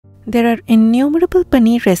There are innumerable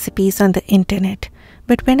paneer recipes on the internet,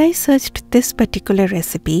 but when I searched this particular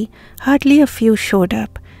recipe, hardly a few showed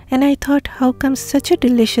up, and I thought, how come such a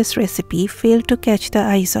delicious recipe failed to catch the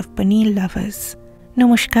eyes of paneer lovers?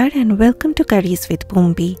 Namaskar and welcome to Curries with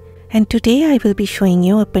Bumbi, and today I will be showing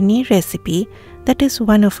you a paneer recipe that is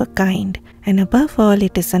one of a kind, and above all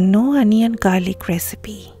it is a no onion garlic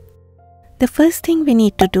recipe. The first thing we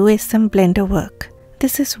need to do is some blender work.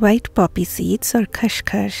 This is white poppy seeds or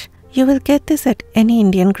khus. You will get this at any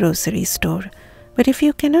Indian grocery store, but if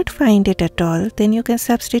you cannot find it at all, then you can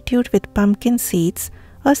substitute with pumpkin seeds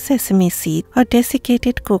or sesame seed or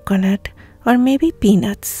desiccated coconut or maybe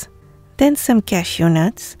peanuts. Then some cashew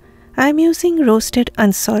nuts. I am using roasted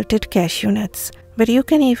unsalted cashew nuts, but you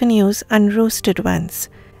can even use unroasted ones.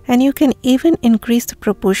 And you can even increase the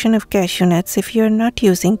proportion of cashew nuts if you are not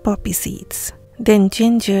using poppy seeds. Then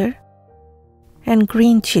ginger and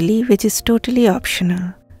green chili, which is totally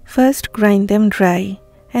optional. First grind them dry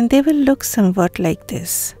and they will look somewhat like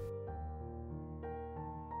this.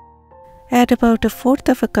 Add about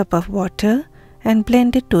 1/4 cup of water and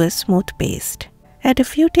blend it to a smooth paste. Add a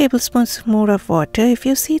few tablespoons more of water if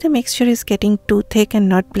you see the mixture is getting too thick and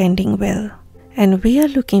not blending well. And we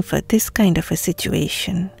are looking for this kind of a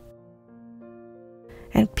situation.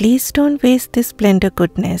 And please don't waste this blender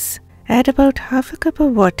goodness. Add about 1/2 cup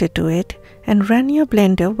of water to it and run your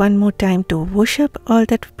blender one more time to whoosh up all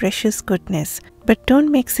that precious goodness, but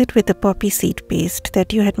don't mix it with the poppy seed paste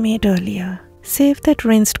that you had made earlier. Save that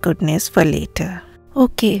rinsed goodness for later.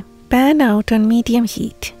 Okay, pan out on medium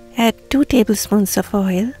heat. Add 2 tablespoons of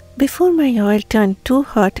oil. Before my oil turned too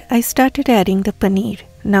hot, I started adding the paneer.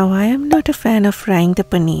 Now I am not a fan of frying the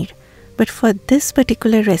paneer, but for this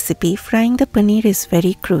particular recipe, frying the paneer is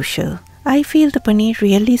very crucial. I feel the paneer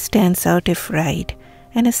really stands out if fried,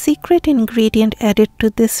 and a secret ingredient added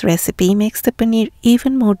to this recipe makes the paneer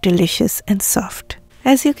even more delicious and soft.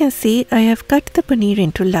 As you can see, I have cut the paneer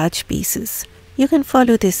into large pieces. You can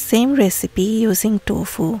follow this same recipe using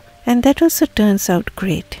tofu, and that also turns out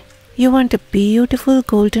great. You want a beautiful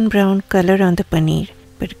golden brown color on the paneer,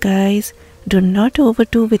 but guys, do not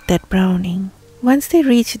overdo with that browning. Once they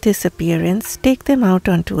reach this appearance, take them out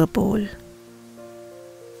onto a bowl.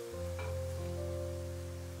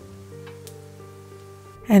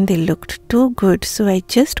 And they looked too good, so I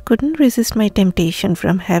just couldn't resist my temptation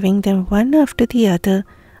from having them one after the other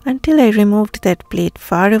until I removed that plate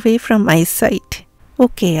far away from my sight.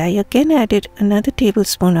 Okay, I again added another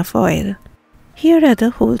tablespoon of oil. Here are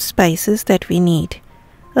the whole spices that we need: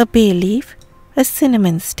 a bay leaf, a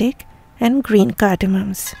cinnamon stick, and green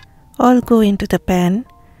cardamoms. All go into the pan.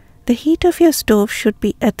 The heat of your stove should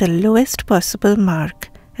be at the lowest possible mark,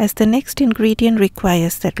 as the next ingredient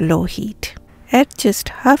requires that low heat. Add just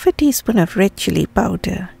 1/2 teaspoon of red chili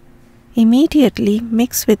powder. Immediately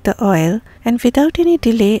mix with the oil and without any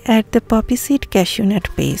delay add the poppy seed cashew nut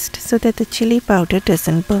paste so that the chili powder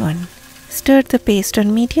doesn't burn. Stir the paste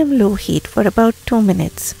on medium-low heat for about 2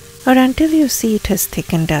 minutes or until you see it has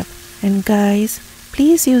thickened up. And guys,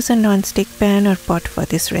 please use a non-stick pan or pot for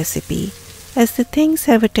this recipe, as the things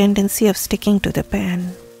have a tendency of sticking to the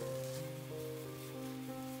pan.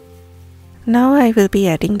 Now I will be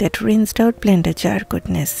adding that rinsed out blender jar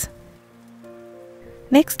goodness.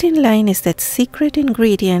 Next in line is that secret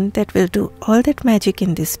ingredient that will do all that magic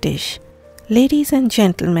in this dish. Ladies and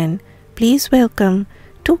gentlemen, please welcome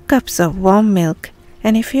 2 cups of warm milk,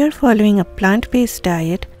 and if you are following a plant-based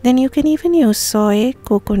diet, then you can even use soy,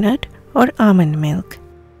 coconut or almond milk.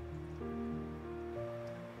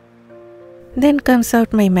 Then comes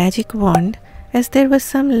out my magic wand, as there were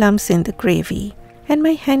some lumps in the gravy, and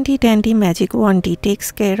my handy dandy magic wandy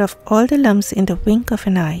takes care of all the lumps in the wink of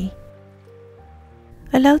an eye.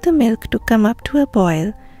 Allow the milk to come up to a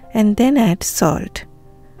boil and then add salt,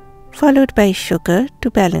 followed by sugar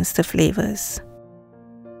to balance the flavors.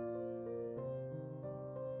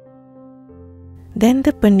 Then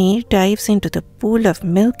the paneer dives into the pool of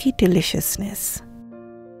milky deliciousness.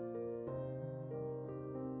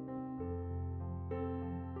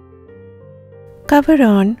 Cover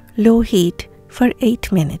on low heat for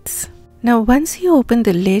 8 minutes. Now once you open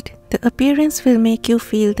the lid, the appearance will make you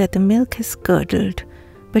feel that the milk has curdled.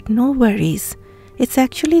 But no worries, it's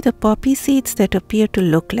actually the poppy seeds that appear to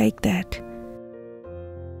look like that.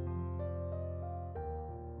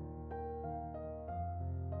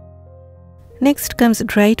 Next comes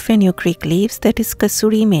dried fenugreek leaves, that is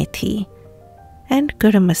kasuri methi, and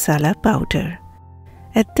garam masala powder.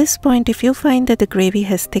 At this point, if you find that the gravy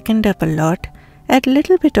has thickened up a lot, add a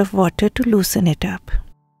little bit of water to loosen it up.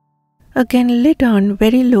 Again, lid on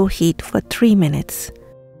very low heat for 3 minutes.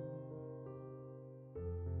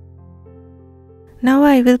 Now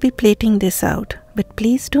I will be plating this out, but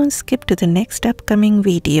please don't skip to the next upcoming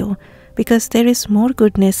video because there is more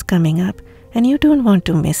goodness coming up and you don't want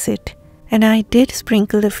to miss it. And I did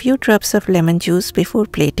sprinkle a few drops of lemon juice before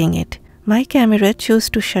plating it. My camera chose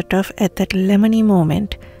to shut off at that lemony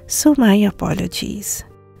moment, so my apologies.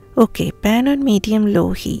 Okay, pan on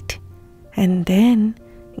medium-low heat. And then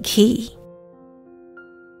ghee.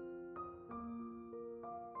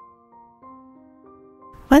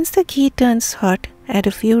 Once the ghee turns hot, add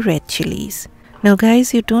a few red chilies. Now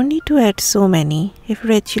guys, you don't need to add so many if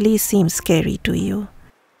red chilies seem scary to you.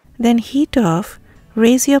 Then heat off,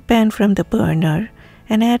 raise your pan from the burner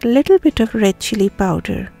and add a little bit of red chili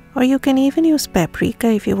powder, or you can even use paprika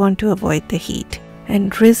if you want to avoid the heat. And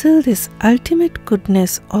drizzle this ultimate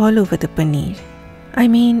goodness all over the paneer. I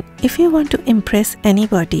mean, if you want to impress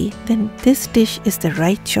anybody, then this dish is the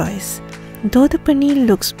right choice. Though the paneer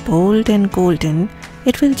looks bold and golden,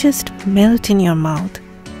 it will just melt in your mouth.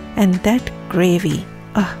 And that gravy,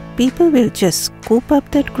 people will just scoop up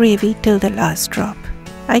that gravy till the last drop.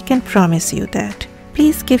 I can promise you that.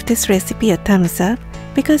 Please give this recipe a thumbs up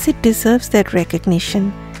because it deserves that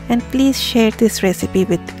recognition. And please share this recipe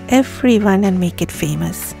with everyone and make it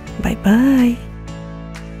famous. Bye bye.